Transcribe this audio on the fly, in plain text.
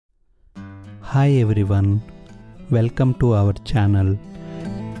Hi everyone, welcome to our channel.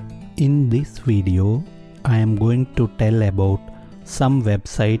 In this video, I am going to tell about some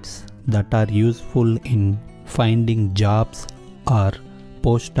websites that are useful in finding jobs or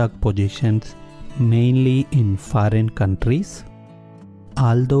postdoc positions mainly in foreign countries.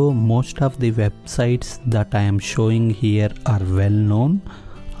 Although most of the websites that I am showing here are well known,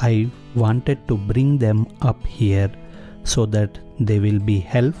 I wanted to bring them up here so that they will be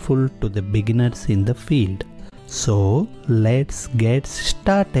helpful to the beginners in the field. So let's get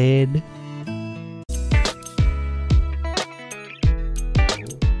started.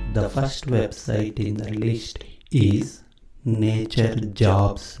 The first website in the list is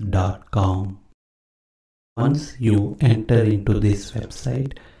naturejobs.com. Once you enter into this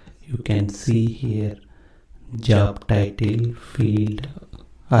website, you can see here job title, field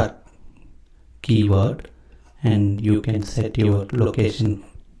or keyword, and you can set your location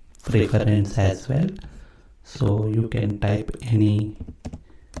preference as well. So you can type any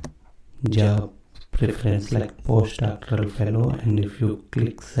job preference like postdoctoral fellow, and if you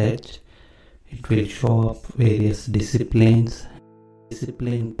click search, it will show up various disciplines.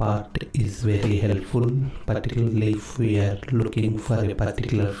 Discipline part is very helpful, particularly if we are looking for a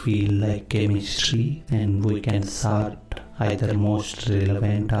particular field like chemistry, and we can sort either most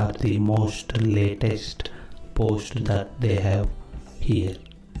relevant or the most latest post that they have here.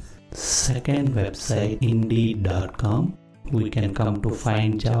 Second website, indeed.com. We can come to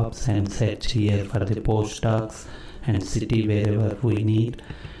find jobs and search here for the postdocs and city wherever we need,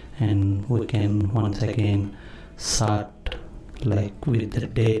 and we can once again sort like with the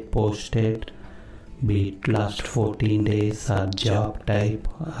date posted, be it last 14 days or job type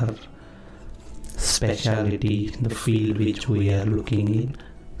or specialty, the field which we are looking in.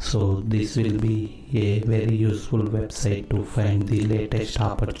 So this will be a very useful website to find the latest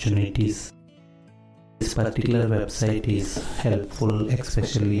opportunities. This particular website is helpful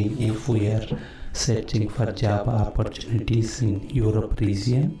especially if we are searching for job opportunities in Europe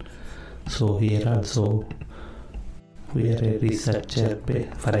region. So here also we are a researcher,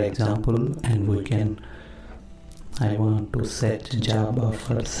 for example, and I want to search job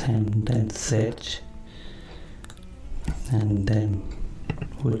offers and then search, and then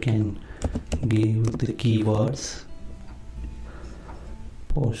we can give the keywords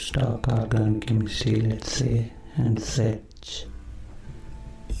postdoc organic chemistry, let's say, and search.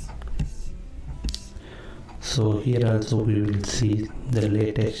 So here also we will see the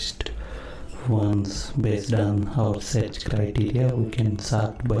latest ones based on our search criteria. We can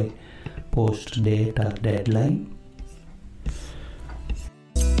sort by post date or deadline.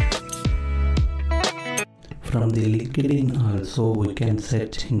 From the LinkedIn also we can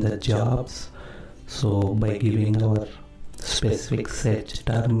search in the jobs. So by giving our specific search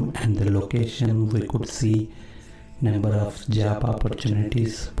term and the location, we could see number of job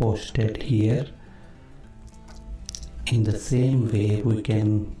opportunities posted here. In the same way, we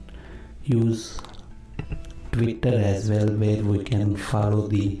can use Twitter as well, where we can follow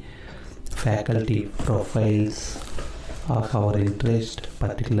the faculty profiles of our interest,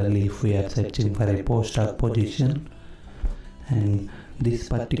 particularly if we are searching for a postdoc position. And this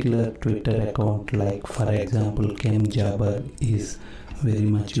particular Twitter account, like for example ChemJobber, is very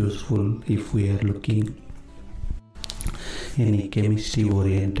much useful if we are looking any chemistry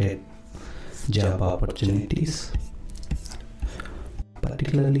oriented job opportunities.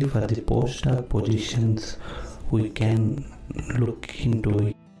 Particularly for the postdoc positions, we can look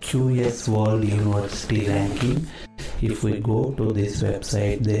into QS World University ranking. If we go to this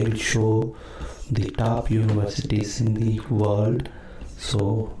website, they will show the top universities in the world.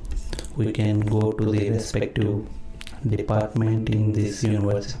 So we can go to the respective department in these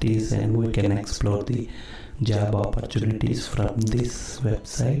universities and we can explore the job opportunities from this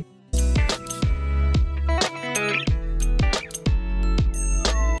website.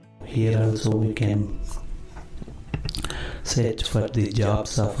 Here also we can search for the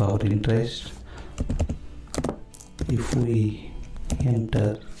jobs of our interest. If we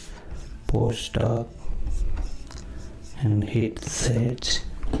enter postdoc and hit search,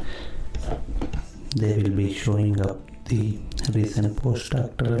 they will be showing up the recent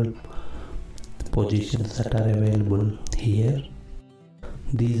postdoctoral positions that are available here.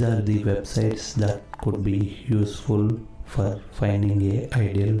 These are the websites that could be useful for finding a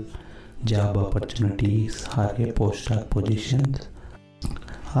ideal job opportunities or a postdoc positions.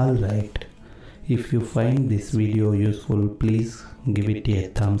 Alright, if you find this video useful, please give it a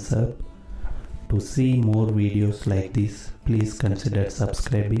thumbs up. To see more videos like this, please consider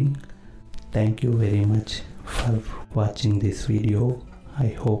subscribing. Thank you very much for watching this video. I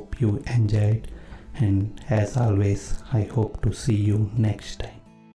hope you enjoyed, and as always I hope to see you next time.